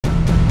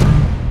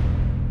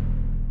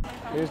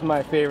Here's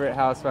my favorite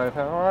housewife.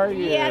 How are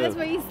you? Yeah, that's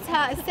what you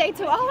say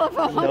to all of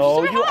them.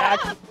 No, you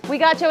act. We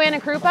got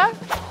Joanna Krupa.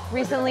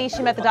 Recently,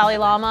 she met the Dalai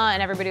Lama,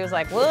 and everybody was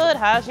like, what?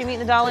 How's she meeting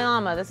the Dalai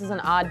Lama? This is an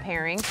odd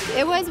pairing.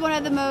 It was one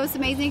of the most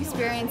amazing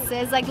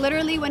experiences. Like,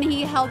 literally, when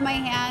he held my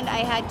hand, I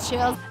had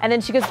chills. And then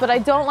she goes, but I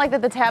don't like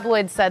that the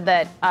tabloids said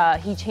that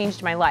he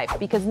changed my life,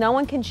 because no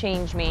one can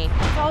change me.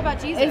 It's all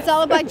about Jesus. It's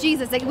all about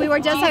Jesus. Like, we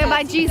were just talking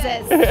about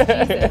Jesus.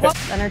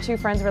 And her two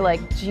friends were like,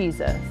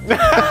 Jesus. Swear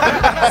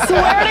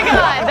to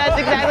God, that's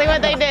exactly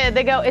what they did.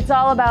 They go, it's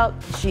all about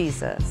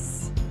Jesus.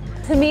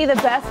 To me, the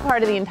best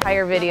part of the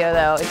entire video,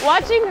 though, is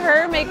watching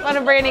her make fun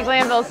of Brandi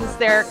Glanville is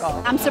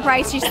hysterical. I'm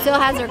surprised she still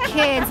has her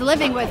kids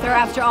living with her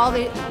after all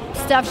the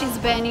stuff she's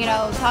been, you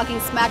know,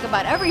 talking smack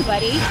about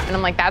everybody. And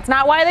I'm like, that's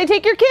not why they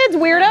take your kids,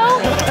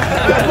 weirdo.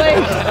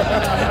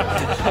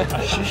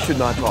 Like, she should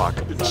not talk.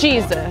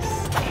 Jesus.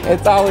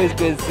 It's always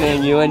good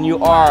seeing you, and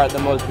you are the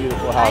most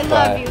beautiful housewife.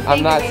 I love you.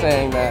 I'm not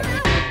saying that.